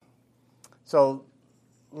So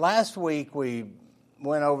last week we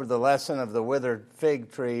went over the lesson of the withered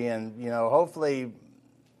fig tree, and hopefully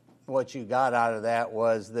what you got out of that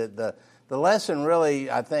was that the lesson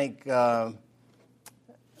really, I think,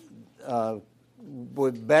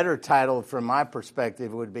 would better titled from my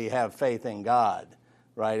perspective would be "Have Faith in God,"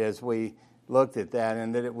 right? As we looked at that,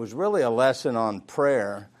 and that it was really a lesson on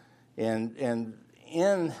prayer, and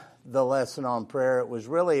in the lesson on prayer, it was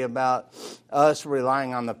really about us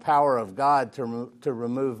relying on the power of God to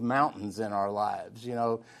remove mountains in our lives.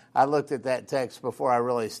 I looked at that text before I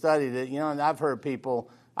really studied it. And I've heard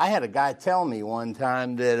people. I had a guy tell me one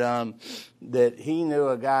time that he knew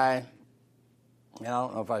a guy. And I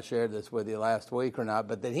don't know if I shared this with you last week or not,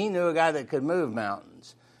 but that he knew a guy that could move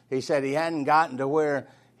mountains. He said he hadn't gotten to where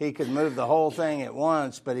he could move the whole thing at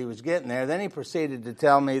once, but he was getting there. Then he proceeded to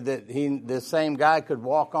tell me that this same guy could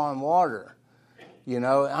walk on water.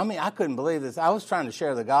 I couldn't believe this. I was trying to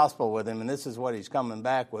share the gospel with him, and this is what he's coming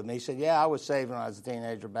back with me. He said, yeah, I was saved when I was a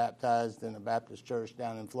teenager, baptized in a Baptist church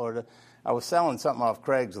down in Florida. I was selling something off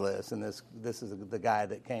Craigslist, and this is the guy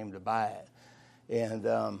that came to buy it. And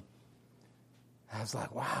I was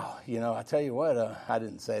like, wow, I tell you what, I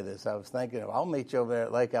didn't say this. I was thinking, I'll meet you over there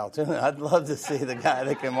at Lake Altoona. I'd love to see the guy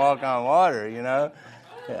that can walk on water,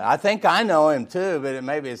 I think I know him too, but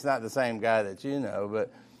maybe it's not the same guy that you know.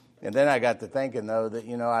 And then I got to thinking, though, that,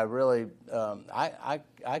 I really, I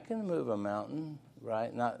can move a mountain,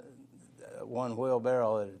 right? Not one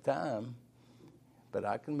wheelbarrow at a time, but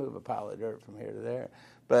I can move a pile of dirt from here to there.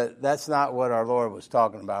 But that's not what our Lord was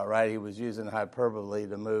talking about, right? He was using hyperbole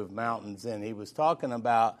to move mountains, and he was talking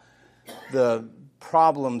about the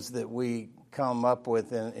problems that we come up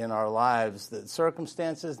with in our lives, the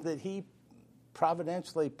circumstances that he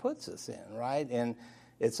providentially puts us in, right? And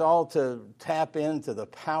it's all to tap into the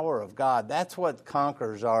power of God. That's what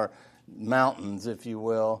conquers our mountains, if you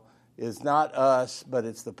will, is not us, but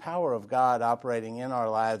it's the power of God operating in our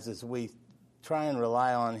lives as we try and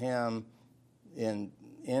rely on him in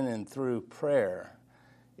and through prayer.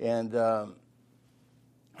 And I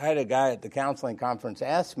had a guy at the counseling conference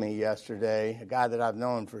ask me yesterday, a guy that I've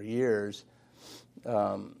known for years,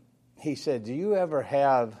 he said, do you ever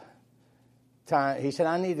have time? He said,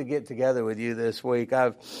 I need to get together with you this week.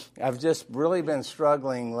 I've just really been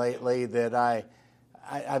struggling lately that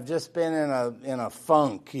I've just been in a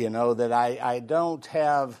funk, that I don't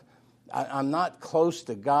have, I'm not close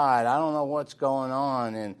to God. I don't know what's going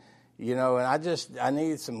on, and I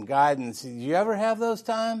need some guidance. Do you ever have those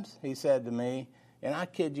times? He said to me, and I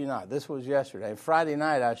kid you not, this was yesterday. Friday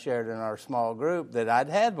night I shared in our small group that I'd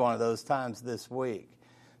had one of those times this week.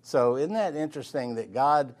 So isn't that interesting that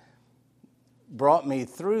God brought me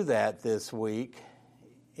through that this week,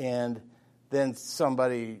 and then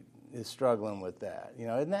somebody is struggling with that?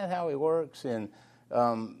 Isn't that how he works? And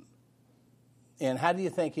how do you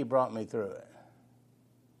think he brought me through it?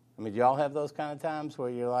 I mean, do y'all have those kind of times where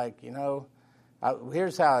you're like,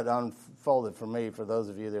 here's how it unfolded for me. For those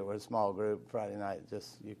of you that were a small group Friday night,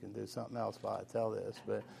 just you can do something else while I tell this.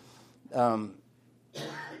 But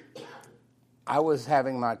I was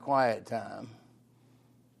having my quiet time,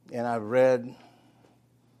 and I read,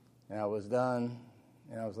 and I was done,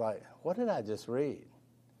 and I was like, what did I just read?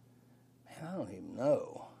 Man, I don't even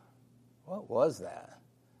know. What was that?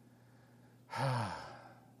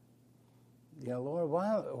 Lord,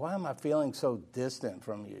 why am I feeling so distant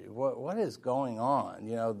from you? What is going on?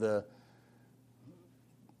 The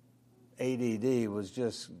ADD was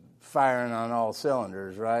just firing on all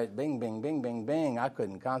cylinders, right? Bing, bing, bing, bing, bing. I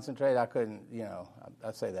couldn't concentrate. I couldn't,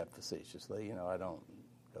 I say that facetiously. I don't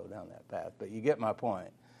go down that path. But you get my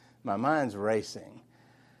point. My mind's racing.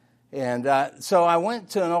 And so I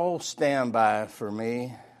went to an old standby for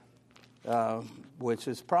me, which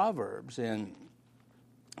is Proverbs. And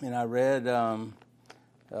I read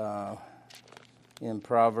in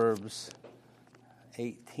Proverbs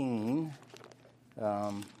 18,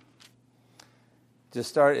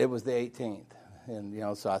 it was the 18th.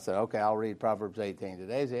 And, so I said, okay, I'll read Proverbs 18.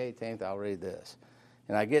 Today's the 18th, I'll read this.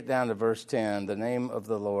 And I get down to verse 10, the name of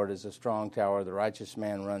the Lord is a strong tower, the righteous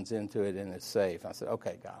man runs into it and is safe. I said,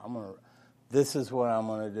 okay, God, this is what I'm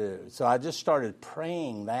going to do. So I just started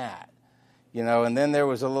praying that. And then there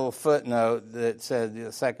was a little footnote that said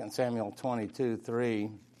 2 Samuel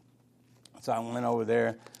 22:3. So I went over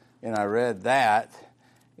there and I read that,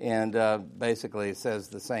 and basically it says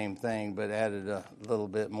the same thing, but added a little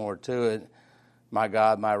bit more to it. My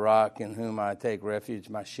God, my rock, in whom I take refuge,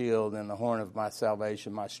 my shield and the horn of my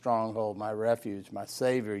salvation, my stronghold, my refuge, my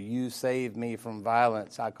Savior. You save me from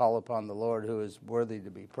violence. I call upon the Lord who is worthy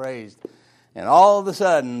to be praised. And all of a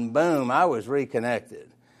sudden, boom, I was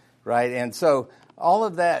reconnected. Right, and so all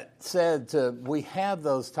of that said, we have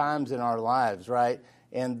those times in our lives, right?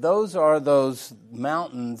 And those are those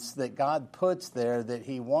mountains that God puts there that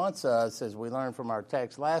he wants us, as we learned from our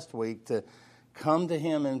text last week, to come to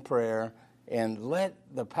him in prayer and let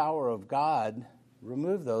the power of God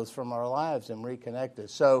remove those from our lives and reconnect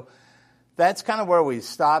us. So that's kind of where we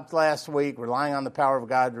stopped last week, relying on the power of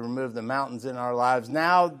God to remove the mountains in our lives.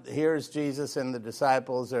 Now, here's Jesus and the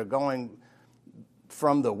disciples. They're going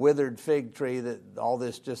from the withered fig tree that all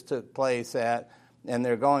this just took place at, and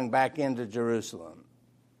they're going back into Jerusalem.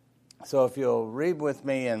 So if you'll read with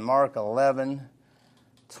me in Mark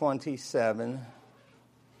 11:27.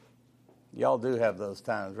 Y'all do have those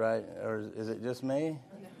times, right? Or is it just me?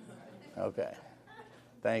 Okay.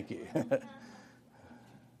 Thank you.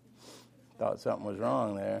 Thought something was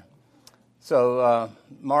wrong there. So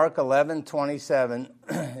Mark 11:27,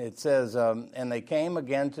 it says, and they came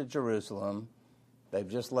again to Jerusalem. They've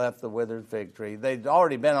just left the withered fig tree. They'd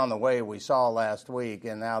already been on the way we saw last week,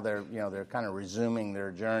 and now they're kind of resuming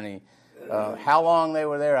their journey. How long they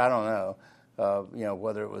were there, I don't know.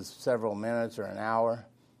 Whether it was several minutes or an hour.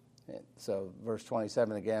 So verse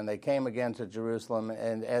 27 again, they came again to Jerusalem,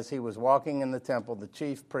 and as he was walking in the temple, the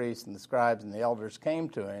chief priests and the scribes and the elders came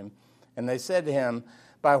to him, and they said to him,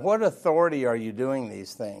 by what authority are you doing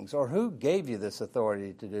these things? Or who gave you this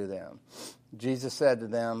authority to do them? Jesus said to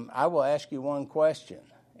them, I will ask you one question.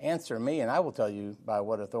 Answer me, and I will tell you by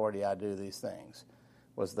what authority I do these things.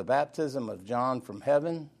 Was the baptism of John from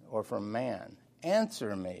heaven or from man?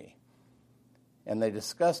 Answer me. And they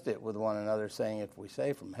discussed it with one another, saying, if we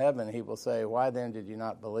say from heaven, he will say, why then did you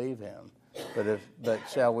not believe him? But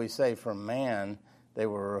shall we say from man? They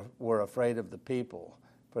were afraid of the people,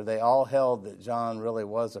 for they all held that John really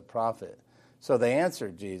was a prophet. So they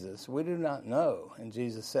answered Jesus, we do not know. And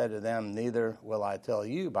Jesus said to them, neither will I tell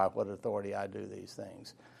you by what authority I do these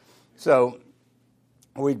things. So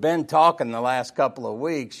we've been talking the last couple of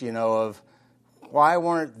weeks, of why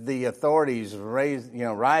weren't the authorities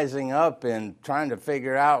rising up and trying to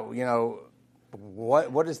figure out,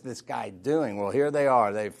 what is this guy doing? Well, here they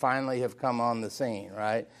are. They finally have come on the scene,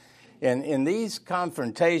 right? And in these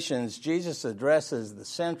confrontations, Jesus addresses the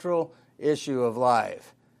central issue of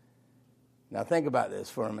life. Now think about this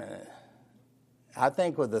for a minute. I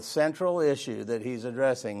think with the central issue that he's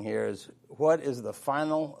addressing here is, what is the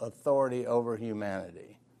final authority over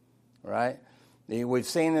humanity, right? We've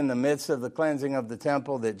seen in the midst of the cleansing of the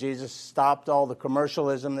temple that Jesus stopped all the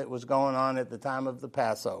commercialism that was going on at the time of the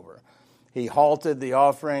Passover. He halted the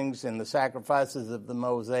offerings and the sacrifices of the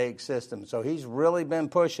Mosaic system. So he's really been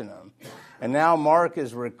pushing them. And now Mark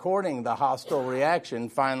is recording the hostile reaction,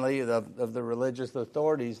 finally, of the religious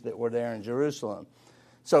authorities that were there in Jerusalem.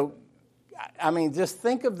 So, just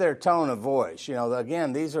think of their tone of voice.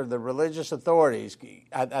 Again, these are the religious authorities.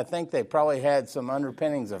 I think they probably had some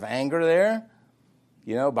underpinnings of anger there.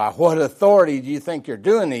 By what authority do you think you're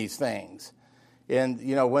doing these things? And,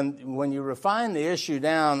 when you refine the issue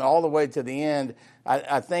down all the way to the end,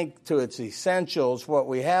 I think to its essentials, what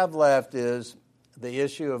we have left is the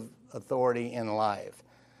issue of authority in life.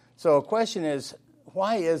 So a question is,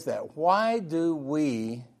 why is that? Why do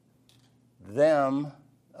we, them,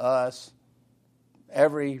 us,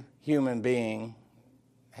 every human being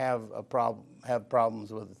have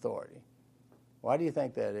problems with authority? Why do you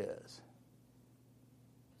think that is?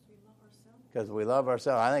 Because we love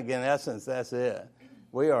ourselves. I think in essence that's it.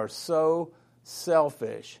 We are so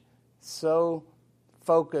selfish, so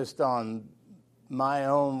focused on my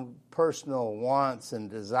own personal wants and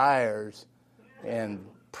desires and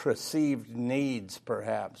perceived needs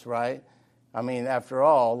perhaps, right? After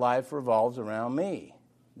all, life revolves around me,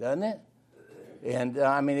 doesn't it? And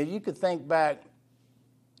if you could think back,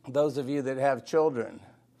 those of you that have children,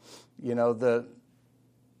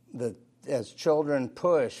 as children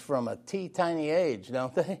push from a teeny age,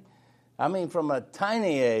 don't they? From a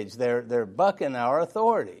tiny age, they're bucking our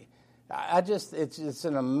authority. It's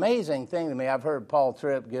an amazing thing to me. I've heard Paul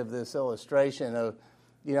Tripp give this illustration of,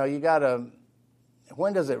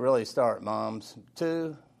 when does it really start, moms?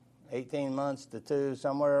 18 months to 2,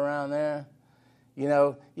 somewhere around there.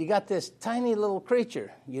 You got this tiny little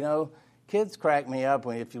creature. Kids crack me up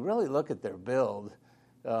if you really look at their build.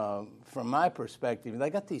 From my perspective, they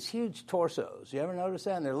got these huge torsos. You ever notice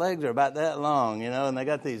that? And their legs are about that long, and they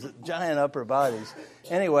got these giant upper bodies.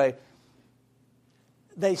 Anyway,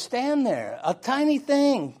 they stand there, a tiny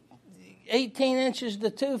thing, 18 inches to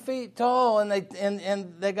 2 feet tall, and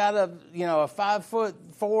they got a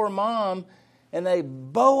 5'4" mom, and they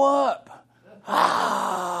bow up.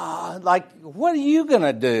 What are you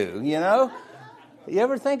gonna do? You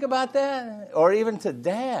ever think about that? Or even to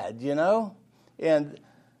dad, And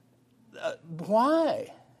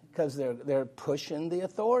Why? Because they're pushing the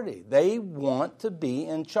authority. They want to be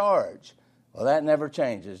in charge. Well, that never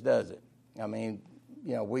changes, does it? I mean,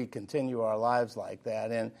 we continue our lives like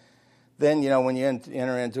that. And then, when you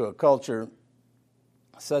enter into a culture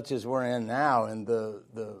such as we're in now, and the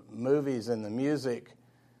movies and the music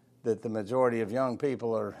that the majority of young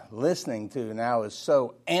people are listening to now is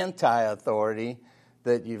so anti-authority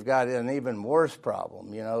that you've got an even worse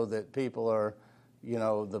problem, that people are,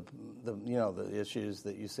 the issues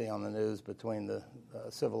that you see on the news between the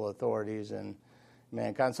civil authorities and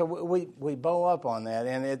mankind. So we bow up on that,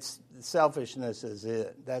 and it's selfishness is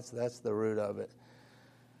it. That's the root of it.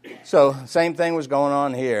 So same thing was going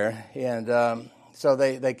on here, and so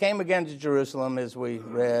they came again to Jerusalem, as we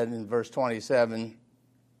read in verse 27,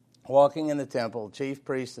 walking in the temple. Chief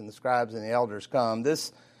priests and the scribes and the elders come.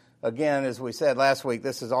 This, again, as we said last week,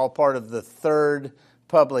 this is all part of the third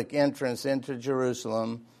public entrance into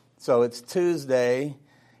Jerusalem. So it's Tuesday,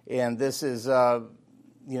 and this is,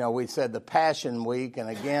 we said the Passion Week, and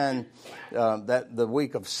again, that the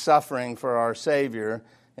week of suffering for our Savior.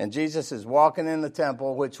 And Jesus is walking in the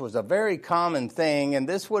temple, which was a very common thing, and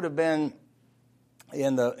this would have been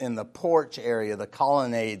in the porch area, the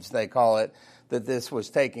colonnades they call it, that this was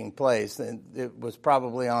taking place. And it was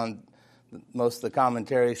probably on, most of the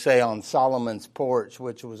commentaries say, on Solomon's porch,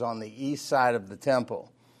 which was on the east side of the temple.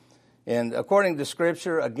 And according to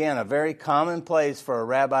Scripture, again, a very common place for a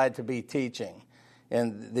rabbi to be teaching.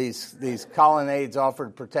 And these colonnades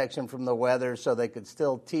offered protection from the weather, so they could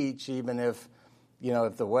still teach even if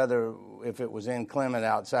the weather, if it was inclement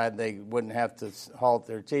outside, they wouldn't have to halt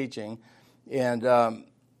their teaching. And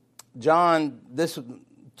John,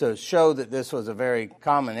 to show that this was a very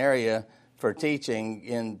common area for teaching,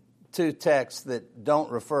 in two texts that don't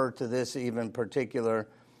refer to this even particular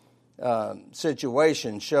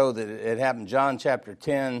situation, show that it happened. John chapter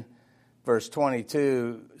 10, verse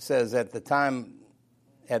 22 says, At that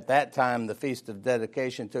time, the Feast of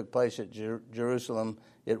Dedication took place at Jerusalem.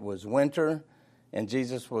 It was winter, and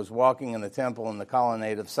Jesus was walking in the temple in the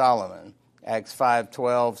colonnade of Solomon. Acts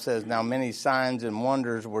 5:12 says, Now many signs and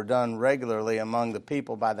wonders were done regularly among the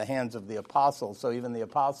people by the hands of the apostles. So even the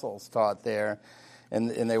apostles taught there, and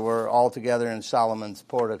they were all together in Solomon's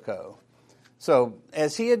portico. So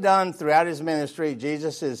as he had done throughout his ministry,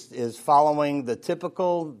 Jesus is following the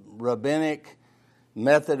typical rabbinic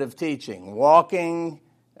method of teaching, walking.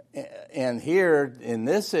 And here, in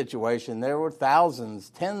this situation, there were thousands,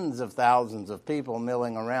 tens of thousands of people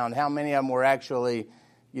milling around. How many of them were actually,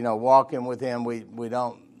 walking with him? We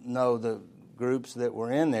don't know the groups that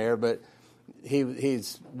were in there, but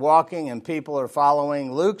he's walking and people are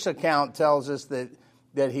following. Luke's account tells us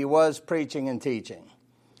that he was preaching and teaching.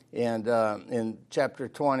 And in chapter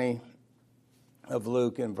 20 of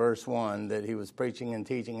Luke, in verse 1, that he was preaching and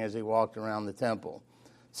teaching as he walked around the temple.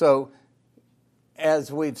 So,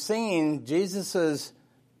 as we've seen, Jesus'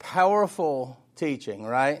 powerful teaching,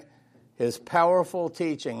 right? His powerful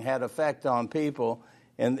teaching had effect on people.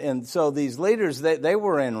 And so these leaders, they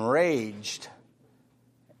were enraged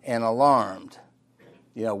and alarmed.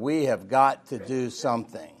 We have got to do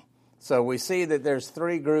something. So we see that there's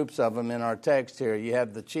three groups of them in our text here. You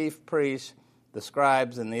have the chief priests, the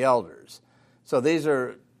scribes, and the elders. So these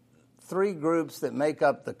are three groups that make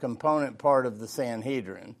up the component part of the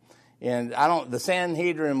Sanhedrin. And the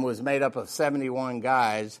Sanhedrin was made up of 71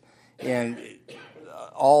 guys, and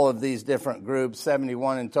all of these different groups,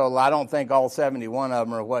 71 in total. I don't think all 71 of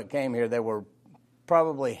them are what came here. They were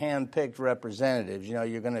probably hand-picked representatives.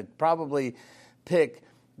 You're going to probably pick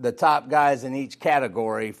the top guys in each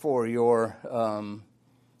category for your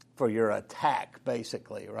attack,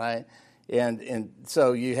 basically, right? And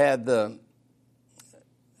so you had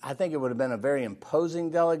I think it would have been a very imposing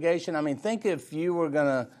delegation. I mean, think if you were going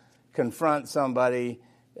to confront somebody,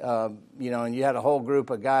 and you had a whole group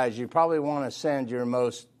of guys, you probably want to send your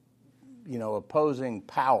most, opposing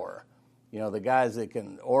power. The guys that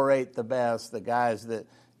can orate the best, the guys that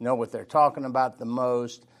know what they're talking about the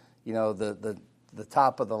most, the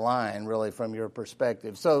top of the line, really, from your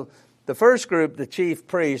perspective. So the first group, the chief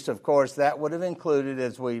priest, of course, that would have included,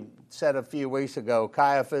 as we said a few weeks ago,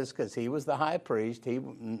 Caiaphas, because he was the high priest. He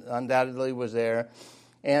undoubtedly was there.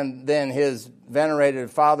 And then his venerated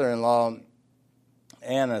father-in-law,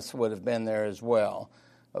 Annas, would have been there as well,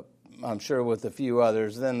 I'm sure, with a few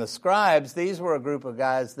others. Then the scribes, these were a group of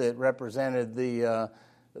guys that represented the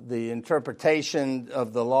interpretation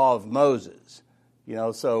of the law of Moses.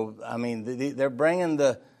 So, I mean, they're bringing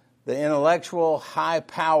the intellectual high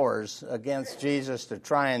powers against Jesus to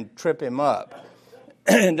try and trip him up.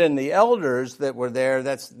 And then the elders that were there,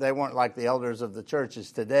 they weren't like the elders of the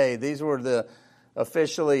churches today. These were the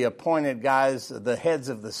officially appointed guys, the heads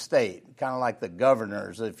of the state, kind of like the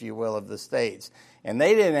governors, if you will, of the states. And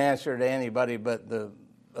they didn't answer to anybody but the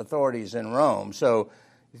authorities in Rome. So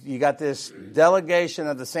you got this delegation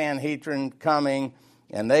of the Sanhedrin coming,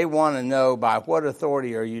 and they want to know, by what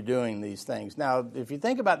authority are you doing these things? Now, if you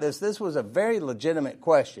think about this, this was a very legitimate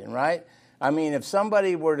question, right? I mean, if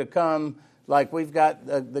somebody were to come, like we've got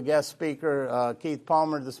the guest speaker, Keith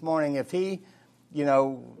Palmer, this morning, if he,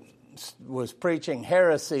 was preaching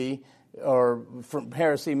heresy, or from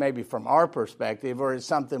heresy maybe from our perspective, or it's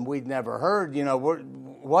something we'd never heard,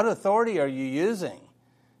 what authority are you using?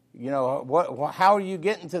 How are you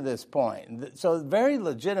getting to this point? So very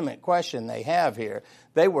legitimate question they have here.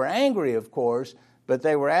 They were angry, of course, but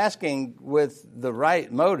they were asking with the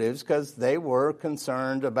right motives, because they were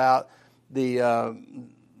concerned about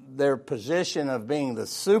their position of being the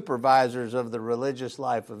supervisors of the religious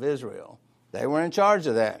life of Israel. They were in charge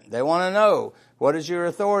of that. They want to know, what is your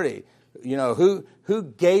authority? Who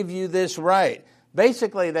gave you this right?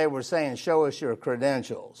 Basically, they were saying, show us your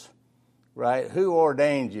credentials. Right? Who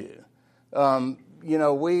ordained you?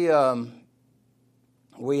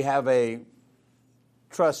 We have a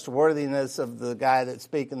trustworthiness of the guy that's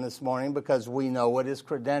speaking this morning because we know what his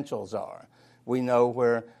credentials are. We know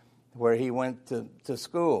where he went to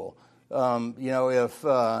school.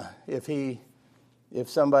 If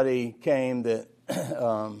somebody came that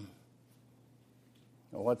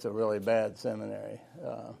what's a really bad seminary?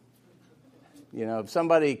 If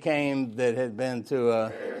somebody came that had been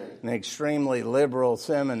to an extremely liberal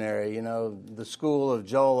seminary, the school of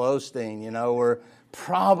Joel Osteen, we're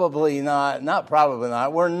probably not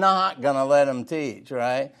we're not going to let him teach,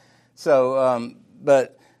 right? So,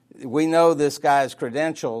 but we know this guy's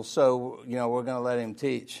credentials, so, we're going to let him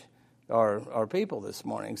teach our people this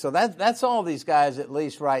morning. So that's all these guys, at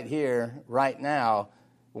least right here, right now,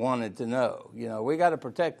 wanted to know. We got to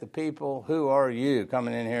protect the people. Who are you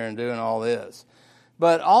coming in here and doing all this?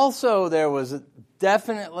 But also there was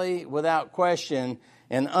definitely, without question,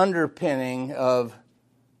 an underpinning of,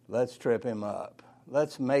 let's trip him up.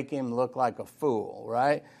 Let's make him look like a fool,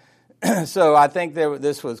 right? So I think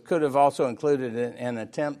this could have also included an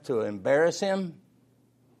attempt to embarrass him.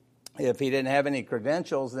 If he didn't have any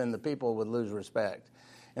credentials, then the people would lose respect.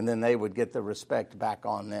 And then they would get the respect back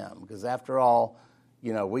on them. Because after all,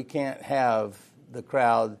 we can't have the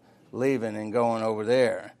crowd leaving and going over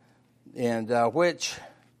there. And which,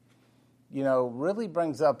 really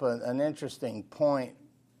brings up an interesting point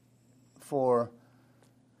for,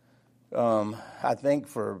 I think,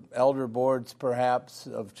 for elder boards perhaps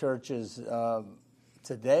of churches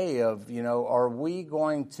today of, are we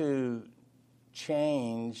going to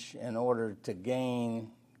change in order to gain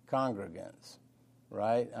congregants,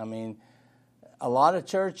 right? I mean, a lot of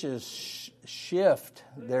churches shift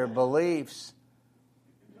their beliefs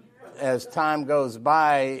as time goes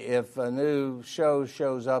by. If a new show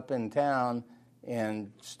shows up in town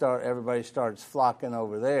and everybody starts flocking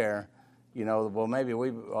over there, well, maybe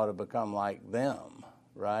we ought to become like them,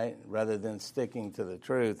 right? Rather than sticking to the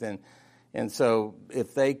truth. And so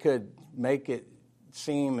if they could make it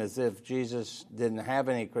seem as if Jesus didn't have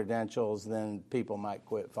any credentials, then people might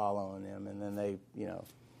quit following him, and then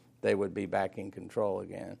they would be back in control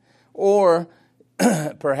again. Or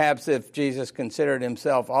perhaps if Jesus considered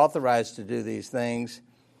himself authorized to do these things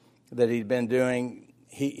that he'd been doing,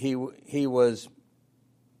 he was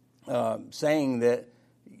saying that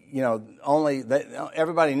that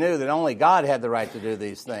everybody knew that only God had the right to do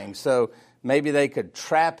these things. So maybe they could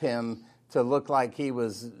trap him to look like he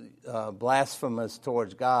was blasphemous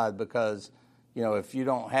towards God because, if you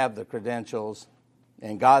don't have the credentials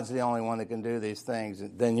and God's the only one that can do these things,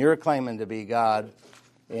 then you're claiming to be God,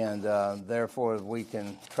 and therefore we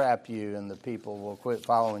can trap you and the people will quit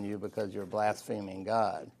following you because you're blaspheming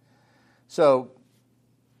God. So,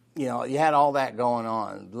 you had all that going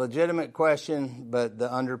on. Legitimate question, but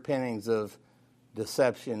the underpinnings of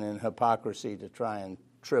deception and hypocrisy to try and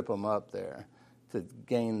trip them up there, to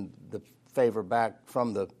gain the favor back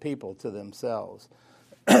from the people to themselves.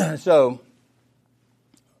 So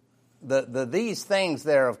these things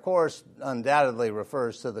there, of course, undoubtedly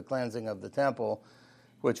refers to the cleansing of the temple,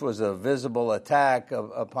 which was a visible attack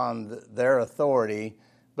upon their authority.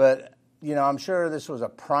 But, I'm sure this was a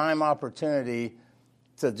prime opportunity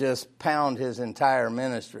to just pound his entire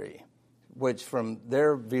ministry, which from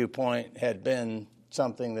their viewpoint had been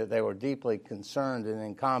something that they were deeply concerned and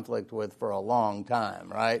in conflict with for a long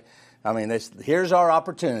time, right? I mean, here's our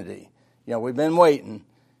opportunity. We've been waiting,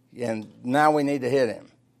 and now we need to hit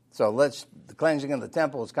him. So the cleansing of the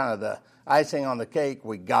temple is kind of the icing on the cake.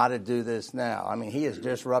 We got to do this now. I mean, he has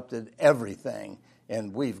disrupted everything,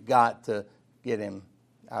 and we've got to get him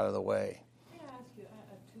out of the way. May I ask you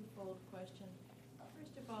a twofold question?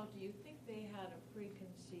 First of all, do you think they had a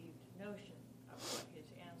preconceived notion of what his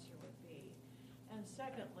answer would be? And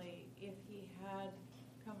secondly, if he had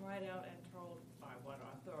come right out and told by what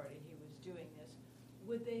authority he was doing this,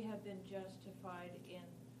 would they have been justified in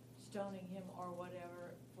stoning him or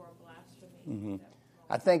whatever for blasphemy? Mm-hmm.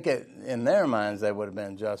 I think in their minds they would have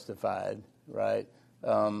been justified, right?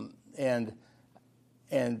 And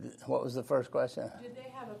what was the first question? Did they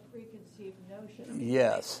have a preconceived notion?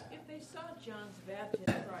 Yes. If they saw John's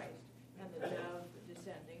baptism Christ and the dove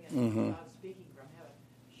descending and God speaking from heaven,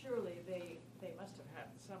 surely they must have had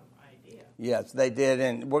some idea. Yes, they did,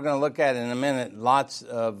 and we're going to look at it in a minute.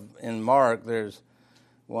 In Mark, there's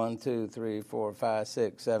 1, 2, 3, 4, 5,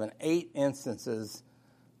 6, 7, 8 instances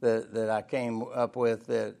that I came up with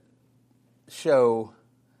that show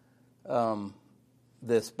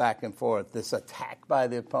this back and forth, this attack by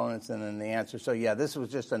the opponents and then the answer. So, yeah, this was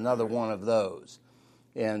just another one of those.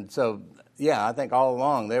 And so, yeah, I think all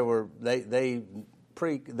along they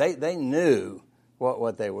knew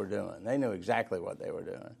what they were doing. They knew exactly what they were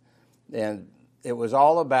doing. And it was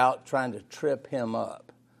all about trying to trip him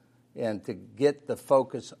up and to get the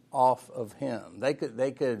focus off of him. They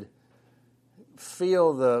could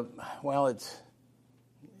feel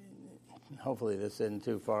hopefully this isn't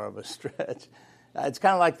too far of a stretch. It's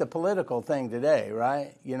kind of like the political thing today,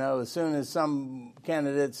 right? You know, as soon as some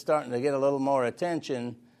candidate's starting to get a little more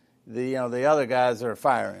attention, the other guys are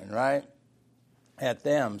firing, right, at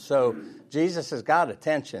them. So Jesus has got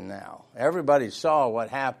attention now. Everybody saw what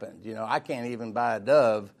happened. You know, I can't even buy a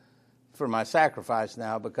dove for my sacrifice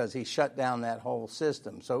now because he shut down that whole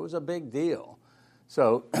system. So it was a big deal.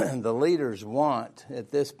 So the leaders want,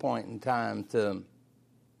 at this point in time, to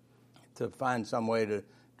find some way to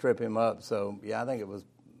trip him up. So, yeah, I think it was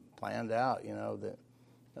planned out, that,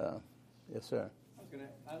 yes, sir.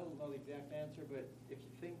 I don't know the exact answer, but if you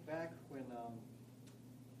think back when,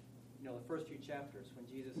 the first few chapters, when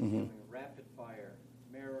Jesus is doing a rapid fire,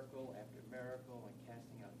 miracle after miracle, and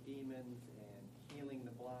casting out demons and healing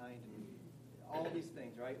the blind, and all these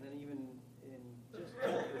things, right? And then even in just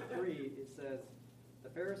chapter 3, it says, the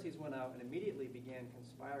Pharisees went out and immediately began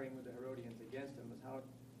conspiring with the Herodians against him as how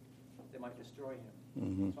they might destroy him.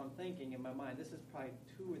 Mm-hmm. So I'm thinking in my mind, this is probably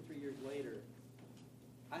 2 or 3 years later.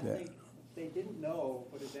 I think they didn't know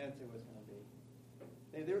what his answer was going to be.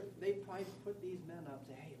 They probably put these men up,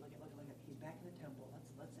 say, "Hey, look at, he's back in the temple.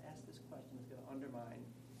 Let's ask this question that's going to undermine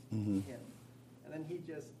him." And then he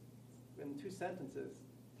just, in 2 sentences,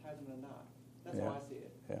 ties him in a knot. That's how I see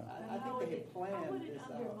it. Yeah. I think they had planned this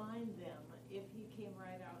out. How would it undermine them if he came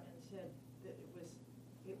right out and said that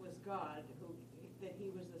it was God that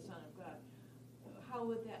he was the Son of God? How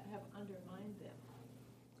would that have undermined them?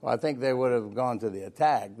 Well, I think they would have gone to the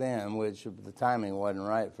attack then, which the timing wasn't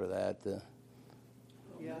right for that.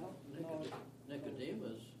 Yeah,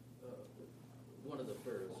 Nicodemus, one of the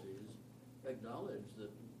Pharisees, acknowledged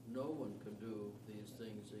that no one can do these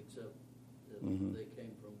things except that they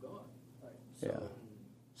came from God. Right.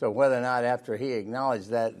 So whether or not after he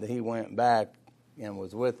acknowledged that he went back and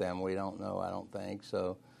was with them, we don't know. I don't think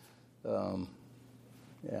so. Because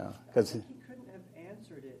he couldn't have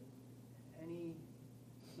answered it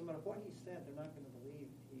no matter what he said, they're not going to believe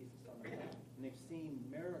he's the Son of God. And they've seen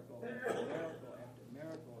miracle after miracle after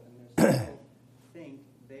miracle, and they still think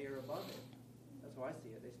they are above it. That's how I see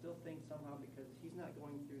it. They still think somehow because he's not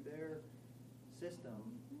going through their system,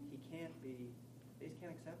 they just can't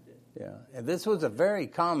accept it. Yeah, and this was a very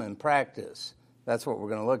common practice. That's what we're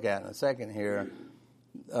going to look at in a second here.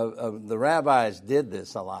 The rabbis did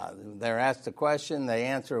this a lot. They're asked a question, they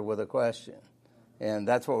answer with a question. And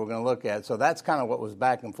that's what we're going to look at. So that's kind of what was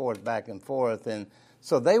back and forth. And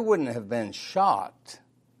so they wouldn't have been shocked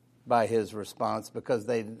by his response because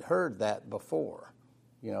they'd heard that before.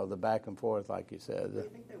 The back and forth, like you said. Do you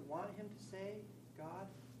think they wanted him to say God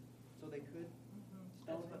so they could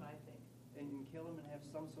stone him? That's what I think. And kill him and have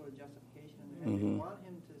some sort of justification in their head? They want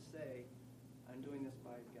him to say, I'm doing this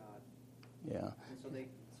by God. Yeah. And so they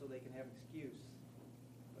can have excuse.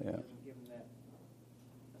 But he doesn't give them that.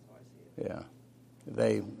 That's how I see it. Yeah.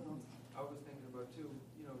 I was thinking about too,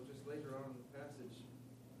 just later on in the passage,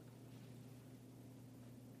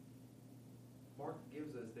 Mark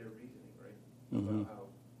gives us their reasoning, right? About how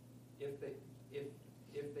if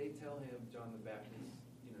they tell him John the Baptist,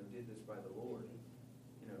 did this by the Lord,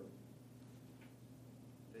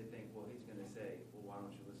 they think, well, he's going to say, well, why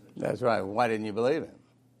don't you listen to John? That's right. Why didn't you believe him?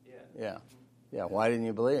 Yeah. Why didn't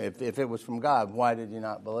you believe him? If it was from God, why did you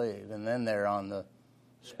not believe? And then they're on the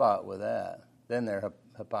spot with that. Then their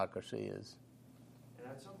hypocrisy is. And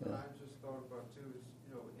that's something I just thought about too. Is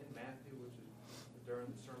in Matthew, which is during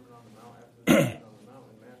the Sermon on the Mount, after the Sermon on the Mount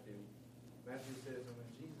in Matthew. Matthew says, and when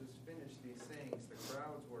Jesus finished these sayings, the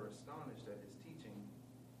crowds were astonished at his teaching,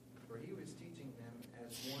 for he was teaching them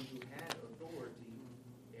as one who had authority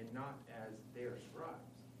and not as their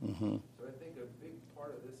scribes. Mm-hmm. So I think a big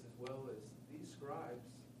part of this as well is these scribes,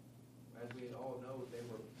 as we all know, they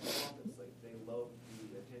were prophets. Like, they loved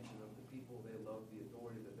the attention of the people. They loved the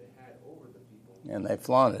authority that they had over the people. And they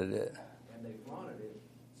flaunted it. And they flaunted it.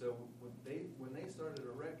 So when they started to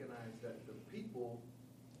recognize that the people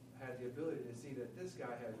had the ability to see that this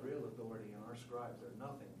guy has real authority and our scribes are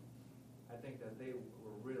nothing, I think that they were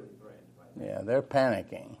really threatened by that. Yeah, they're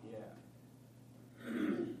panicking. Yeah.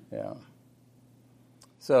 Yeah.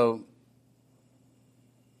 So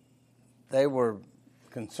they were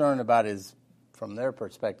concerned about his, from their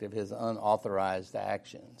perspective, his unauthorized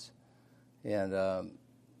actions. And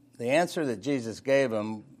the answer that Jesus gave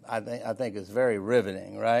them, I think is very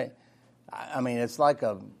riveting, right? I mean, it's like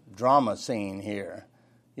a drama scene here.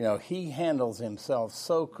 You know, he handles himself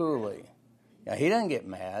so coolly. Now, he doesn't get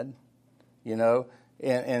mad, you know,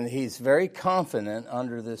 and he's very confident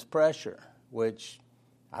under this pressure, which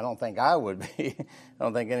I don't think I would be. I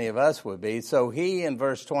don't think any of us would be. So he, in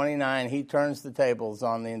verse 29, he turns the tables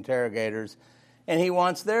on the interrogators, and he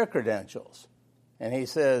wants their credentials. And he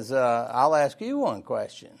says, I'll ask you one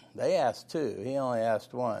question. They asked two. He only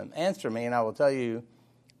asked one. Answer me, and I will tell you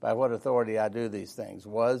by what authority I do these things.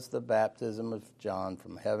 Was the baptism of John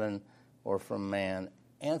from heaven or from man?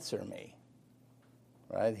 Answer me.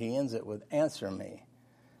 Right? He ends it with answer me.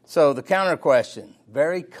 So the counter question,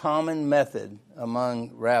 very common method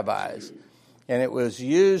among rabbis. And it was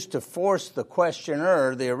used to force the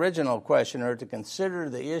questioner, the original questioner, to consider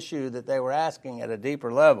the issue that they were asking at a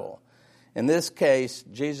deeper level. In this case,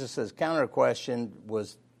 Jesus' counter question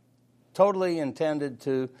was totally intended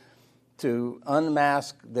to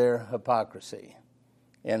unmask their hypocrisy.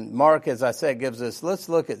 And Mark, as I said, gives us, let's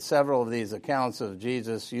look at several of these accounts of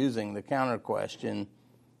Jesus using the counter question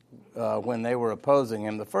when they were opposing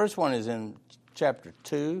him. The first one is in chapter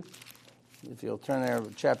 2. If you'll turn there,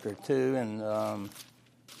 chapter 2 and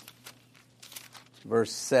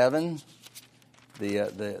verse 7.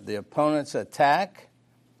 The opponent's attack.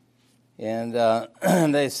 And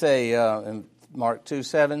they say in Mark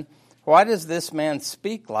 2:7, why does this man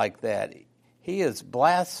speak like that? He is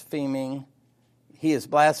blaspheming.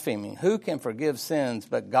 Who can forgive sins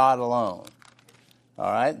but God alone?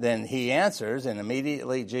 All right. Then he answers, and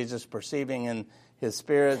immediately Jesus, perceiving in his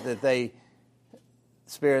spirit that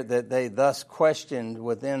they thus questioned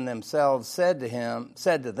within themselves, said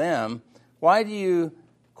to them, why do you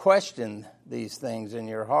question these things in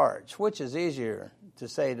your hearts? Which is easier, to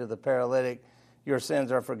say to the paralytic, your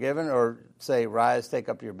sins are forgiven, or say, rise, take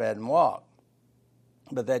up your bed and walk?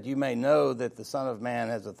 But that you may know that the Son of Man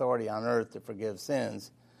has authority on earth to forgive sins.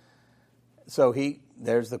 So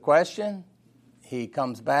there's the question. He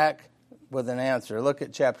comes back with an answer. Look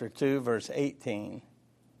at chapter 2, verse 18.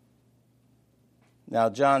 Now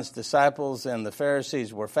John's disciples and the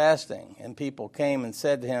Pharisees were fasting, and people came and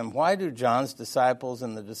said to him, why do John's disciples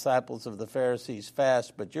and the disciples of the Pharisees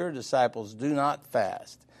fast, but your disciples do not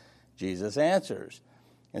fast? Jesus answers.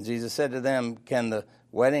 And Jesus said to them, can the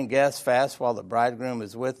wedding guests fast while the bridegroom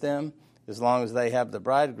is with them? As long as they have the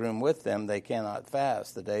bridegroom with them, they cannot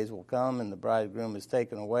fast. The days will come and the bridegroom is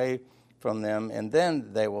taken away from them, and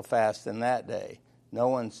then they will fast in that day. No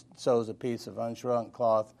one sews a piece of unshrunk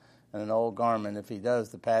cloth in an old garment. If he does,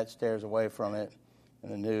 the patch tears away from it,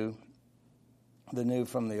 and the new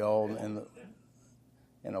from the old,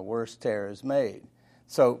 and a worse tear is made.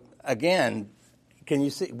 So again, can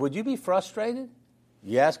you see? Would you be frustrated?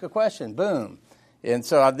 You ask a question, boom. And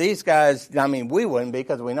so these guys, I mean, we wouldn't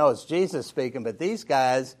because we know it's Jesus speaking, but these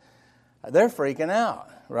guys, they're freaking out,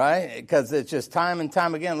 right? Because it's just time and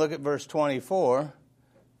time again. Look at verse 24.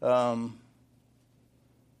 And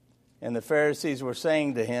the Pharisees were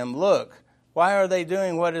saying to him, look, why are they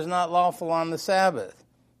doing what is not lawful on the Sabbath?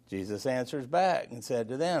 Jesus answers back and said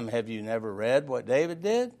to them, have you never read what David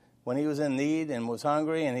did when he was in need and was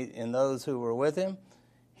hungry, and those who were with him?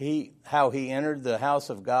 How he entered the house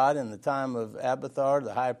of God in the time of Abiathar,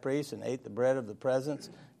 the high priest, and ate the bread of the presence,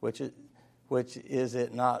 which is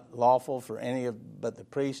it not lawful for any but the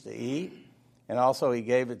priest to eat? And also he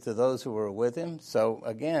gave it to those who were with him. So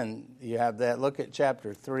again, you have that. Look at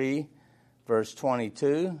chapter 3, verse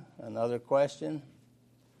 22, another question.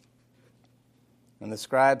 And the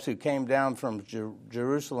scribes who came down from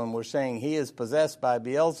Jerusalem were saying, he is possessed by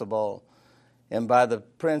Beelzebul, and by the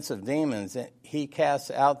prince of demons. He casts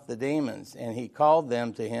out the demons. And he called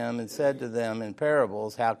them to him and said to them in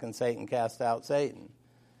parables, how can Satan cast out Satan?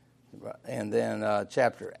 And then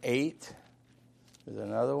chapter 8, There's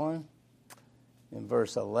another one. In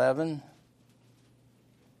verse 11,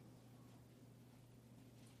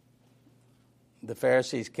 the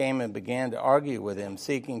Pharisees came and began to argue with him,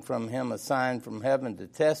 seeking from him a sign from heaven to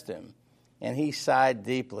test him. And he sighed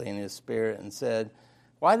deeply in his spirit and said,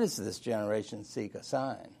 "Why does this generation seek a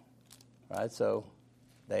sign?" Right? So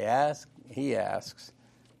they ask, he asks,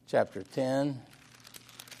 chapter 10,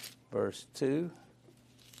 verse 2.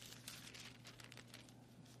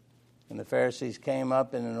 And the Pharisees came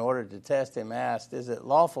up and in order to test him asked, "Is it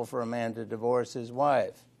lawful for a man to divorce his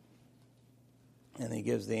wife?" And he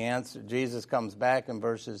gives the answer. Jesus comes back in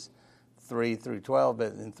verses 3 through 12,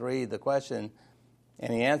 but in 3, the question,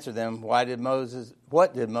 and he answered them, what did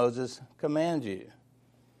Moses command you?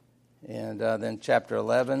 And then chapter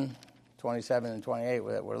 11, 27 and 28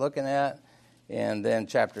 that we're looking at. And then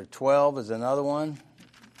chapter 12 is another one,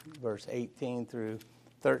 verse 18 through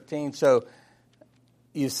 13. So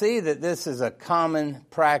you see that this is a common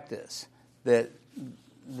practice that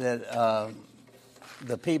the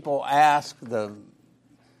people ask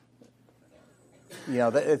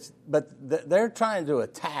but they're trying to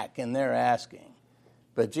attack and they're asking,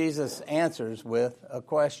 but Jesus answers with a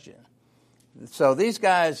question. So these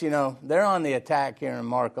guys, they're on the attack here in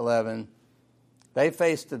Mark 11. They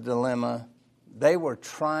faced a dilemma. They were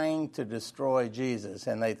trying to destroy Jesus,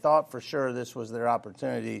 and they thought for sure this was their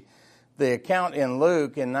opportunity. The account in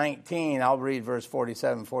Luke in 19, I'll read verse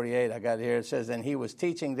 47, 48. I got it here. It says, "And he was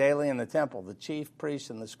teaching daily in the temple. The chief priests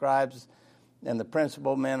and the scribes and the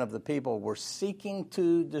principal men of the people were seeking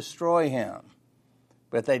to destroy him.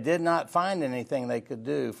 But they did not find anything they could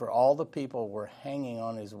do, for all the people were hanging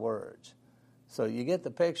on his words." So you get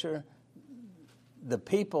the picture? The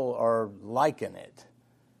people are liking it.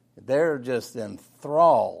 They're just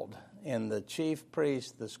enthralled. And the chief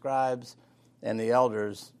priests, the scribes, and the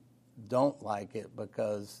elders don't like it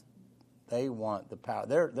because they want the power.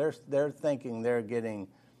 They're thinking they're getting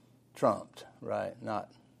trumped, right? Not.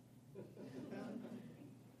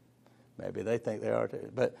 Maybe they think they are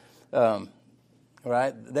too. But,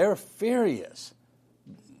 right? They're furious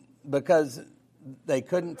because they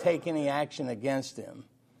couldn't take any action against him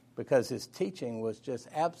because his teaching was just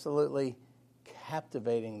absolutely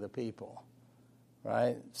captivating the people,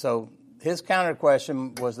 right? So his counter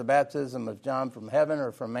question was, the baptism of John from heaven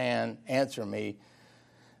or from man? Answer me.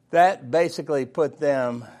 That basically put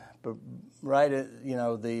them right at,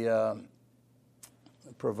 the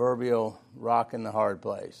proverbial rock in the hard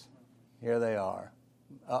place. Here they are.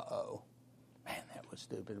 Uh-oh. Man, that was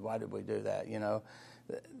stupid. Why did we do that?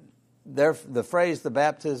 The phrase, the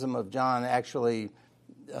baptism of John, actually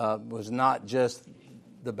was not just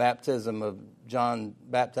the baptism of John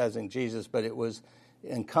baptizing Jesus, but it was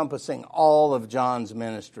encompassing all of John's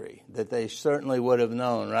ministry, that they certainly would have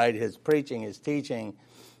known, right? His preaching, his teaching,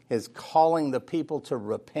 his calling the people to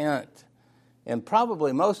repent. And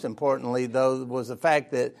probably most importantly, though, was the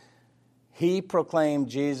fact that he proclaimed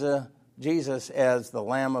Jesus as the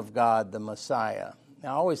Lamb of God, the Messiah.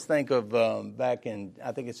 Now, I always think of back in,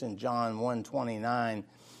 I think it's in John 1:29,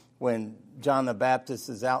 when John the Baptist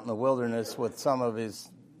is out in the wilderness with some of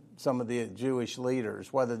the Jewish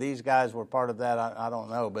leaders. Whether these guys were part of that, I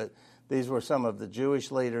don't know, but these were some of the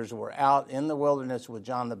Jewish leaders who were out in the wilderness with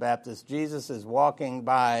John the Baptist. Jesus is walking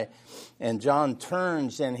by, and John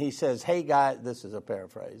turns and he says, "Hey, guys," this is a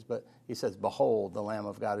paraphrase, but he says, "Behold, the Lamb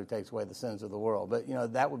of God who takes away the sins of the world." But,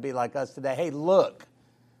 that would be like us today. Hey, look,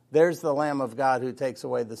 there's the Lamb of God who takes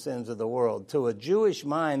away the sins of the world. To a Jewish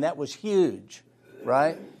mind, that was huge,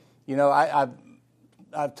 right?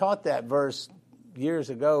 I've taught that verse years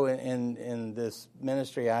ago in this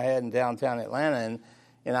ministry I had in downtown Atlanta,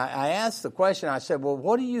 and I asked the question. I said, "Well,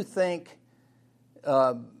 what do you think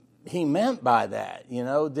he meant by that?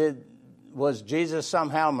 Was Jesus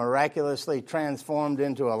somehow miraculously transformed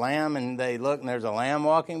into a lamb, and they look and there's a lamb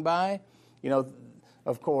walking by?"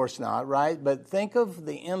 Of course not, right? But think of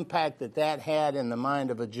the impact that had in the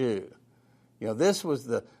mind of a Jew. This was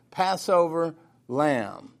the Passover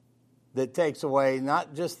lamb that takes away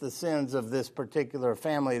not just the sins of this particular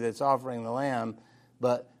family that's offering the lamb,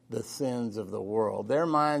 but the sins of the world. Their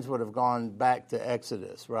minds would have gone back to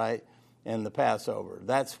Exodus, right, and the Passover.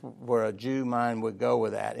 That's where a Jew mind would go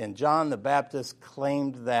with that. And John the Baptist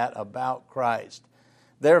claimed that about Christ.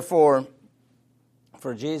 Therefore,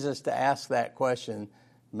 for Jesus to ask that question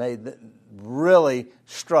really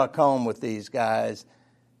struck home with these guys.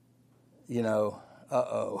 We're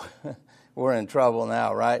in trouble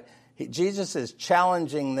now, right? Jesus is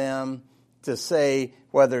challenging them to say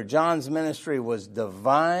whether John's ministry was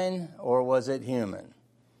divine or was it human.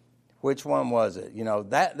 Which one was it?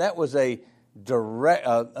 That was a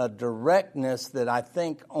directness that I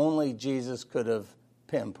think only Jesus could have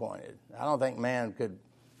pinpointed. I don't think man could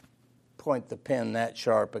point the pen that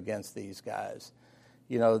sharp against these guys.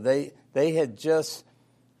 You know, they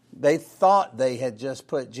thought they had just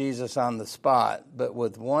put Jesus on the spot, but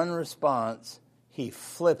with one response, he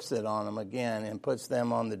flips it on them again and puts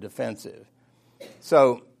them on the defensive.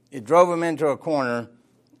 So it drove them into a corner.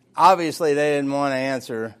 Obviously, they didn't want to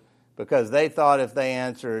answer because they thought if they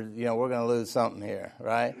answered, you know, we're going to lose something here,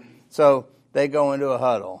 right? So they go into a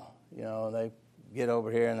huddle. You know, they get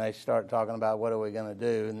over here and they start talking about what are we going to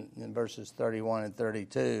do in verses 31 and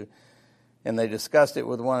 32. And they discussed it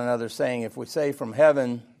with one another, saying, if we say from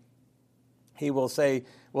heaven, he will say,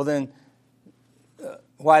 well then,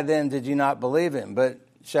 why then did you not believe him? But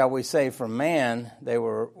shall we say from man? They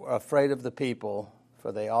were afraid of the people,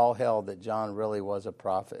 for they all held that John really was a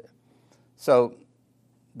prophet. So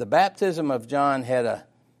the baptism of John had a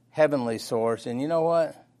heavenly source. And you know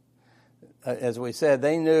what? As we said,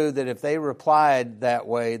 they knew that if they replied that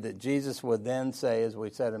way, that Jesus would then say, as we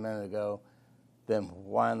said a minute ago, then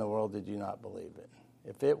why in the world did you not believe it?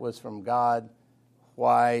 If it was from God,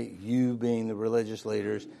 why, you being the religious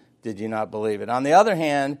leaders, did you not believe it? On the other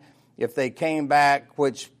hand, if they came back,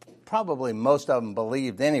 which probably most of them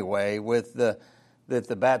believed anyway, that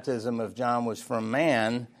the baptism of John was from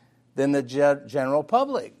man, then the general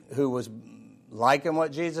public, who was liking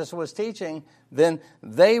what Jesus was teaching, then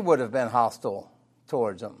they would have been hostile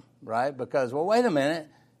towards him, right? Because, well, wait a minute,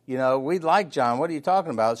 you know, we like John. What are you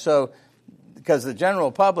talking about? So, because the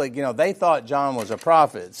general public, you know, they thought John was a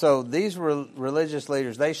prophet. So these religious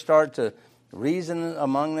leaders, they start to reason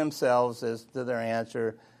among themselves as to their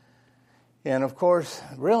answer. And, of course,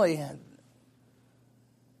 really,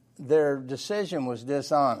 their decision was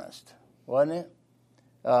dishonest, wasn't it?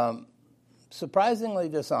 Surprisingly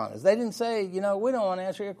dishonest. They didn't say, you know, we don't want to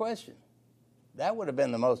answer your question. That would have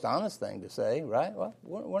been the most honest thing to say, right? Well,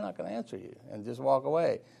 we're not going to answer you, and just walk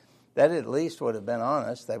away. That at least would have been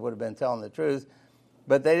honest. They would have been telling the truth.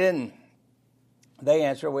 But they didn't. They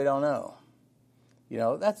answer, we don't know. You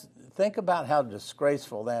know, think about how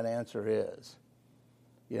disgraceful that answer is.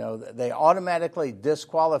 You know, they automatically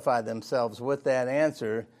disqualified themselves with that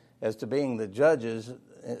answer as to being the judges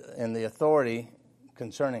and the authority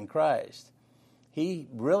concerning Christ. He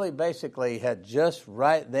really basically had just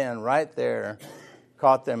right then, right there,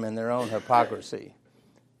 caught them in their own hypocrisy.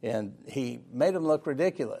 And he made them look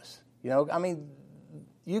ridiculous. You know, I mean,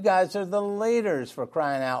 you guys are the leaders, for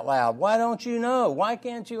crying out loud. Why don't you know? Why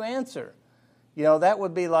can't you answer? You know, that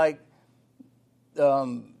would be like,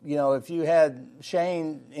 you know, if you had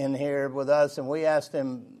Shane in here with us and we asked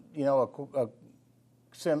him, you know,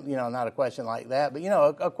 not a question like that, but, you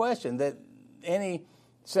know, a question that any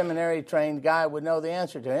seminary-trained guy would know the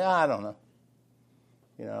answer to. I don't know.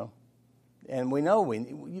 You know, and we know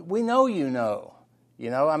you know. You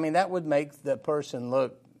know, I mean, that would make the person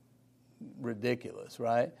look ridiculous,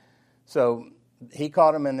 right? So he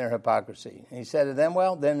caught them in their hypocrisy. And he said to them,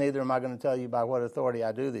 well, then neither am I going to tell you by what authority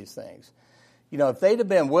I do these things. You know, if they'd have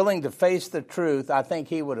been willing to face the truth, I think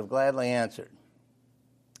he would have gladly answered.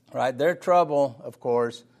 Right? Their trouble, of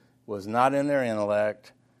course, was not in their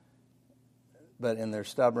intellect, but in their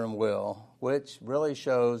stubborn will, which really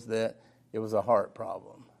shows that it was a heart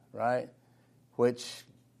problem, right? Which,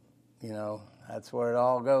 you know, that's where it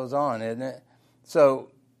all goes on, isn't it? So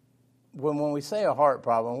when we say a heart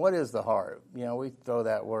problem, what is the heart? You know, we throw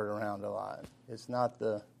that word around a lot. It's not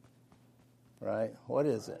right? What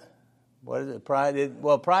is it? What is it? Pride?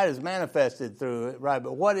 Pride is manifested through it, right?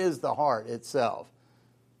 But what is the heart itself?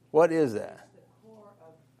 What is that? It's the core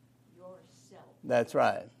of yourself. That's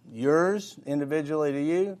right. Yours individually to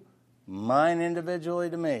you, mine individually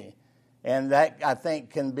to me. And that, I think,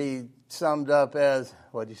 can be summed up as,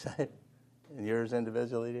 what did you say? Yours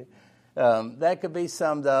individually to you? That could be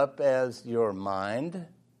summed up as your mind,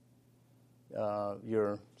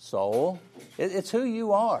 your soul. It's who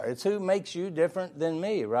you are. It's who makes you different than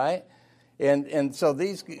me, right? And so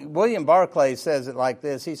William Barclay says it like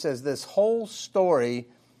this. He says, this whole story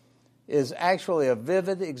is actually a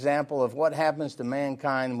vivid example of what happens to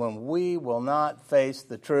mankind when we will not face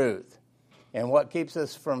the truth. And what keeps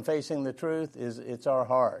us from facing the truth it's our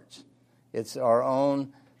hearts. It's our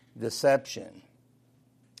own deception.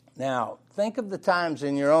 Now, think of the times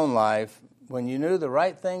in your own life when you knew the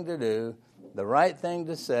right thing to do, the right thing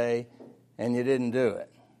to say, and you didn't do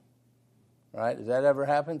it. Right? Does that ever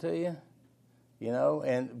happen to you? You know,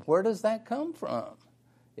 and where does that come from?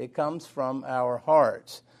 It comes from our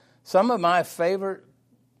hearts. Some of my favorite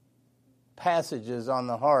passages on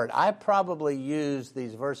the heart, I probably use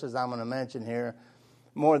these verses I'm going to mention here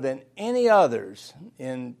more than any others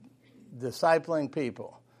in discipling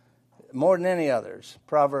people, more than any others.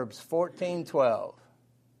 Proverbs 14:12.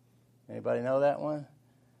 Anybody know that one?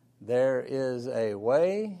 There is a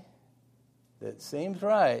way that seems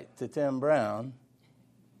right to Tim Brown.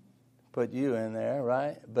 Put you in there,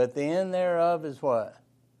 right? But the end thereof is what?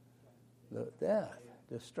 Death,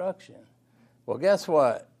 destruction. Well, guess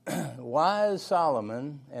what? Wise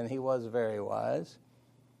Solomon, and he was very wise,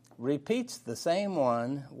 repeats the same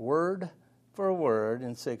one word for word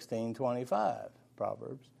in 16:25,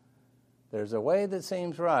 Proverbs. There's a way that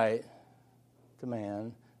seems right to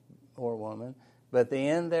man or woman, but the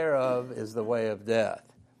end thereof is the way of death.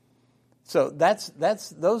 So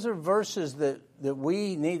those are verses that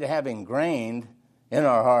we need to have ingrained in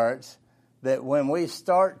our hearts, that when we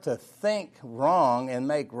start to think wrong and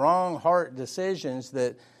make wrong heart decisions,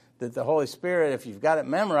 that the Holy Spirit, if you've got it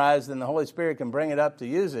memorized, then the Holy Spirit can bring it up to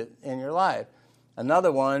use it in your life.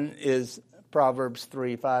 Another one is Proverbs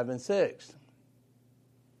 3, 5, and 6.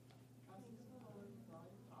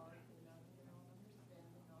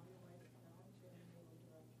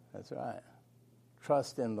 That's right.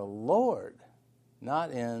 Trust in the Lord,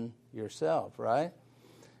 not in yourself, right?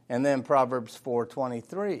 And then Proverbs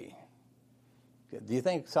 4:23. Do you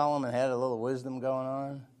think Solomon had a little wisdom going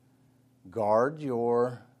on? Guard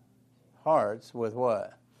your hearts with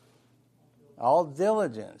what? All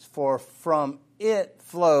diligence, for from it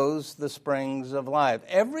flows the springs of life.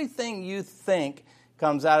 Everything you think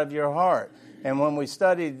comes out of your heart. And when we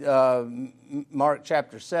studied Mark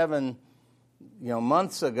chapter 7,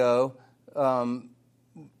 months ago,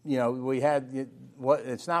 we had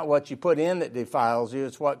it's not what you put in that defiles you,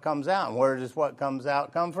 it's what comes out. And where does what comes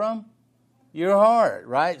out come from? Your heart,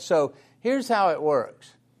 right? So here's how it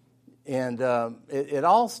works. And it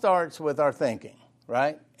all starts with our thinking,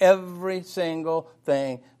 right? Every single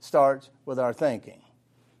thing starts with our thinking.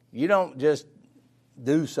 You don't just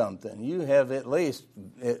do something. You have at least,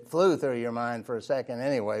 it flew through your mind for a second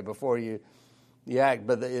anyway before you act.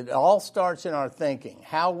 But it all starts in our thinking.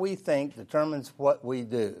 How we think determines what we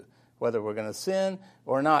do, whether we're going to sin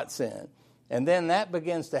or not sin. And then that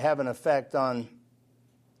begins to have an effect on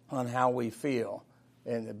how we feel.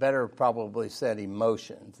 And better probably said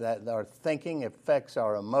emotions. That our thinking affects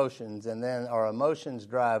our emotions, and then our emotions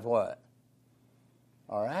drive what?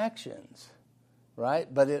 Our actions,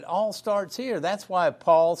 right? But it all starts here. That's why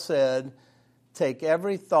Paul said, take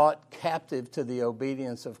every thought captive to the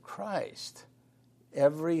obedience of Christ.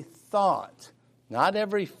 Every thought, not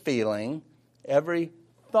every feeling, every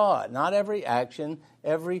thought, not every action,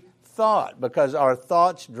 every thought, because our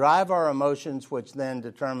thoughts drive our emotions, which then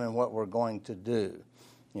determine what we're going to do.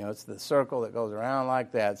 It's the circle that goes around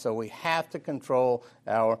like that. So we have to control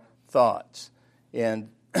our thoughts. And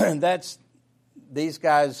that's these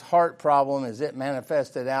guys' heart problem as it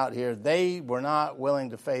manifested out here. They were not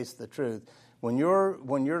willing to face the truth. When you're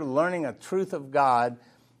learning a truth of God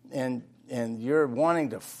and you're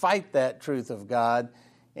wanting to fight that truth of God,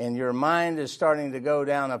 and your mind is starting to go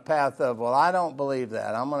down a path of, well, I don't believe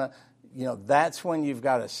that. I'm going to, that's when you've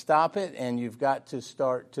got to stop it, and you've got to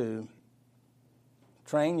start to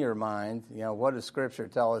train your mind. What does Scripture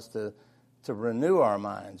tell us to renew our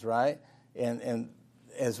minds, right? And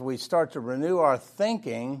as we start to renew our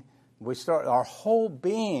thinking, our whole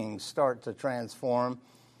beings start to transform,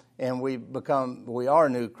 and we are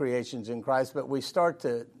new creations in Christ, but we start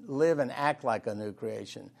to live and act like a new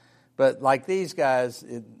creation. But like these guys,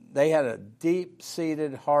 they had a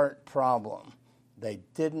deep-seated heart problem. They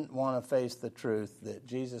didn't want to face the truth that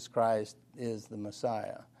Jesus Christ is the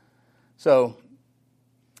Messiah. So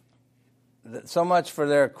much for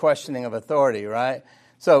their questioning of authority, right?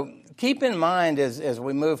 So keep in mind as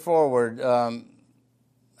we move forward, I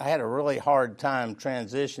had a really hard time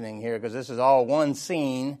transitioning here because this is all one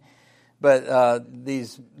scene, but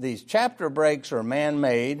these chapter breaks are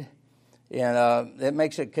man-made, and it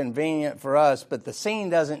makes it convenient for us, but the scene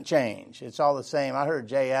doesn't change. It's all the same. I heard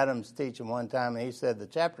Jay Adams teaching one time, and he said the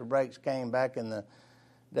chapter breaks came back in the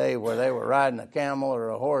day where they were riding a camel or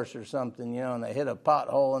a horse or something, and they hit a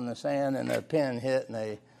pothole in the sand and their pen hit and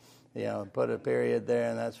they, put a period there,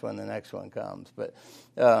 and that's when the next one comes. But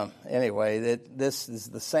anyway, this is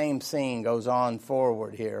the same scene goes on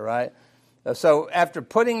forward here, right? So after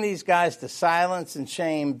putting these guys to silence and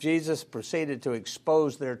shame, Jesus proceeded to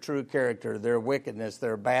expose their true character, their wickedness,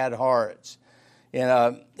 their bad hearts.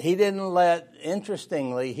 And Jesus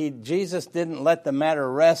didn't let the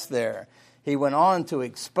matter rest there. He went on to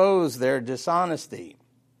expose their dishonesty.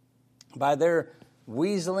 By their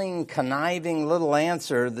weaseling, conniving little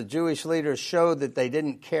answer, the Jewish leaders showed that they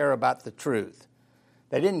didn't care about the truth.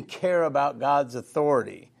 They didn't care about God's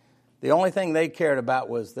authority. The only thing they cared about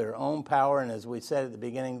was their own power, and as we said at the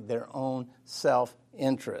beginning, their own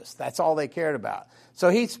self-interest. That's all they cared about. So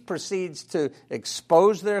he proceeds to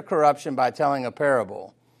expose their corruption by telling a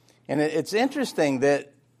parable. And it's interesting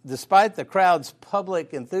that despite the crowd's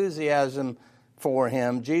public enthusiasm for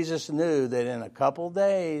him, Jesus knew that in a couple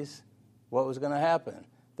days, what was going to happen?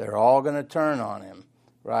 They're all going to turn on him,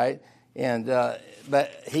 right? And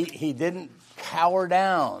but he didn't cower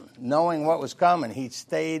down, knowing what was coming. He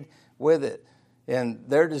stayed with it. And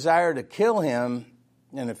their desire to kill him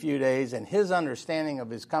in a few days and his understanding of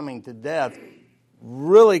his coming to death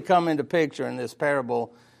really come into picture in this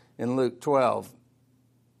parable in Mark 12.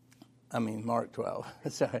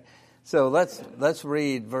 Sorry. So let's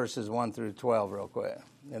read verses 1 through 12 real quick.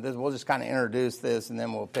 And we'll just kind of introduce this, and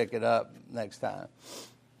then we'll pick it up next time.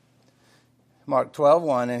 Mark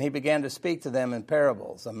 12:1, and he began to speak to them in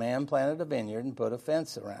parables. A man planted a vineyard and put a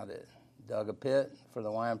fence around it, dug a pit for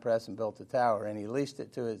the winepress and built a tower, and he leased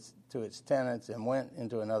it to its tenants and went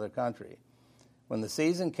into another country. When the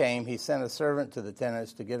season came, he sent a servant to the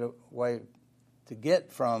tenants to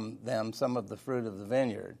get from them some of the fruit of the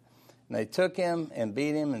vineyard. And they took him and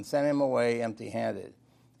beat him and sent him away empty-handed.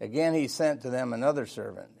 Again he sent to them another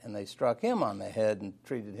servant, and they struck him on the head and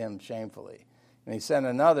treated him shamefully. And he sent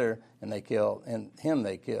another, and him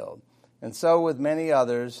they killed. And so with many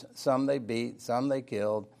others, some they beat, some they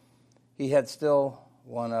killed. He had still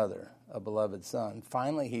one other, a beloved son.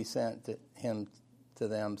 Finally he sent him to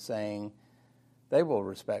them, saying, "They will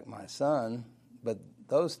respect my son." But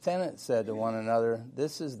those tenants said to one another,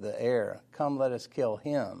 "This is the heir. Come, let us kill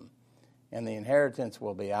him, and the inheritance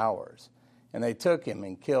will be ours." And they took him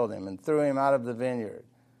and killed him and threw him out of the vineyard.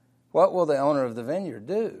 What will the owner of the vineyard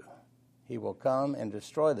do? He will come and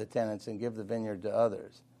destroy the tenants and give the vineyard to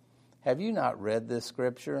others. Have you not read this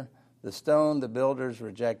scripture? The stone the builders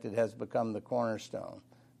rejected has become the cornerstone.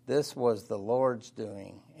 This was the Lord's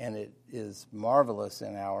doing, and it is marvelous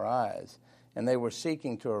in our eyes. And they were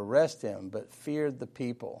seeking to arrest him, but feared the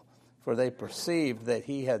people, for they perceived that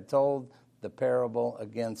he had told the parable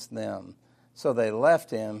against them. So they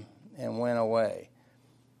left him and went away.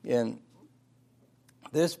 And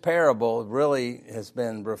this parable really has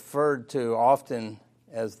been referred to often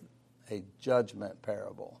as a judgment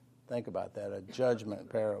parable. Think about that, a judgment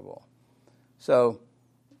parable. So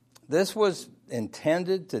this was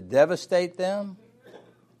intended to devastate them,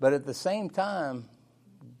 but at the same time,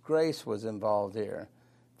 grace was involved here.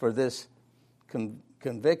 For this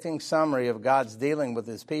convicting summary of God's dealing with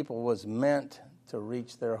his people was meant to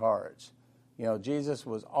reach their hearts. You know, Jesus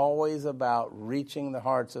was always about reaching the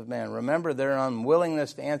hearts of men. Remember, their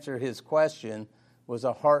unwillingness to answer his question was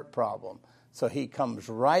a heart problem. So he comes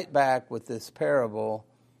right back with this parable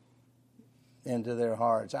into their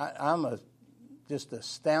hearts. I'm just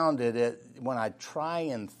astounded at when I try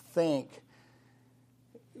and think,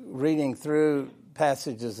 reading through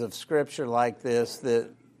passages of Scripture like this,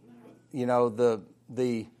 that, you know,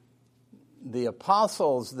 the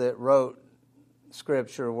apostles that wrote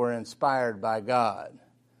Scripture were inspired by God.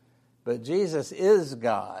 But Jesus is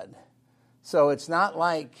God. So it's not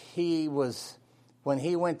like when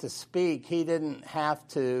he went to speak, he didn't have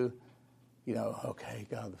to, okay,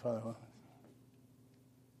 God the Father,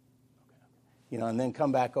 and then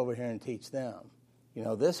come back over here and teach them.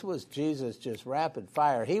 This was Jesus just rapid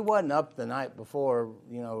fire. He wasn't up the night before,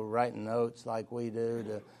 writing notes like we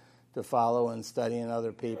do to follow and studying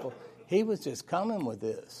other people. He was just coming with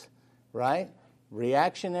this, right?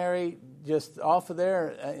 Reactionary, just off of there,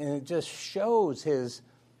 and it just shows his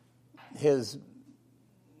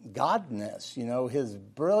godness, his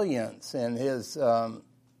brilliance and his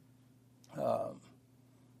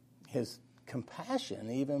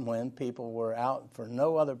compassion, even when people were out for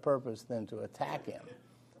no other purpose than to attack him.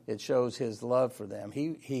 It shows his love for them.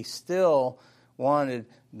 He still wanted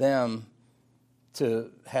them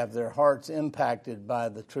to have their hearts impacted by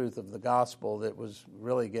the truth of the gospel that was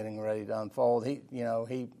really getting ready to unfold. He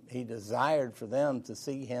desired for them to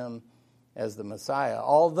see him as the Messiah,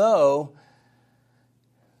 although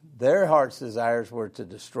their heart's desires were to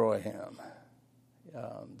destroy him.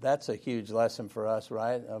 That's a huge lesson for us,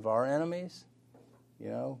 right? Of our enemies.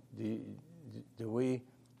 Do we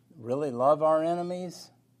really love our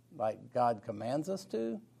enemies like God commands us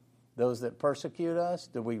to? Those that persecute us,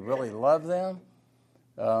 do we really love them?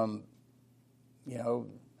 Do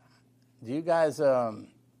you guys,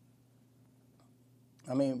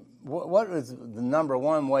 what is the number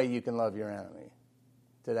one way you can love your enemy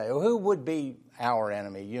today? Who would be our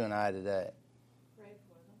enemy, you and I today?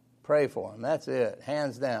 Pray for them. That's it,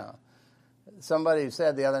 hands down. Somebody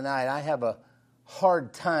said the other night, I have a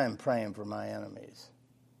hard time praying for my enemies.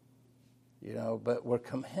 but we're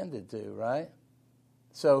commanded to, right?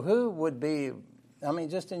 So who would be,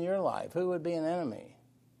 just in your life, who would be an enemy?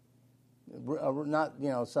 Not,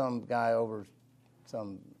 some guy over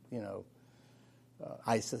some,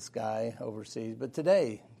 ISIS guy overseas, but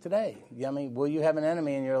today, will you have an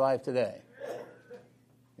enemy in your life today?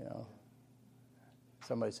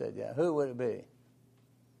 Somebody said, yeah. Who would it be?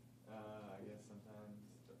 I guess sometimes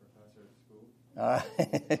the professor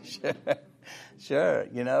at school. Sure.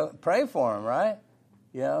 Pray for him, right?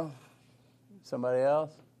 Somebody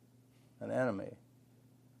else? An enemy.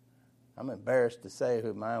 I'm embarrassed to say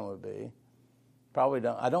who mine would be.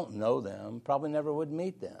 I don't know them. Probably never would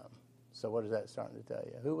meet them. So what is that starting to tell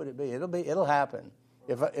you? Who would it be? It'll happen.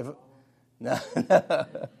 If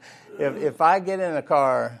I get in a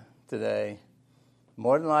car today,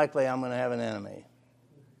 more than likely I'm going to have an enemy.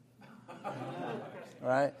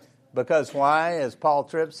 Right? Because why? As Paul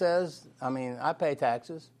Tripp says, I pay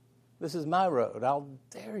taxes. This is my road. I'll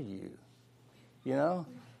dare you.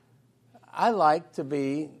 I like to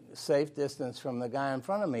be safe distance from the guy in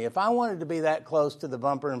front of me. If I wanted to be that close to the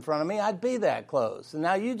bumper in front of me, I'd be that close. And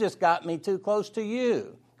now you just got me too close to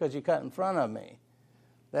you because you cut in front of me.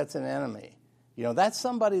 That's an enemy. That's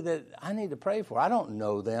somebody that I need to pray for. I don't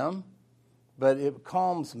know them, but it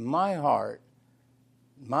calms my heart,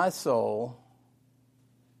 my soul.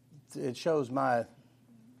 It shows my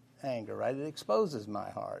anger, right? It exposes my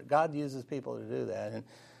heart. God uses people to do that. And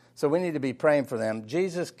so we need to be praying for them.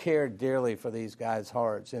 Jesus cared dearly for these guys'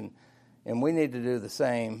 hearts, and we need to do the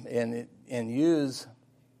same and use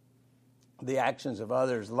the actions of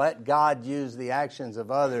others. Let God use the actions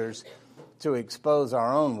of others to expose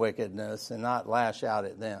our own wickedness and not lash out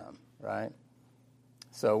at them, right?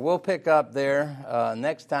 So we'll pick up there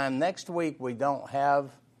next time. Next week we don't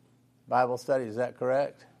have Bible study, is that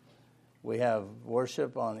correct? We have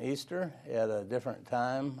worship on Easter at a different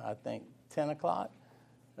time, I think 10 o'clock.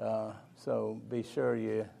 So be sure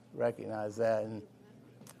you recognize that.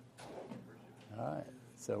 All right,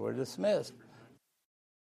 so we're dismissed.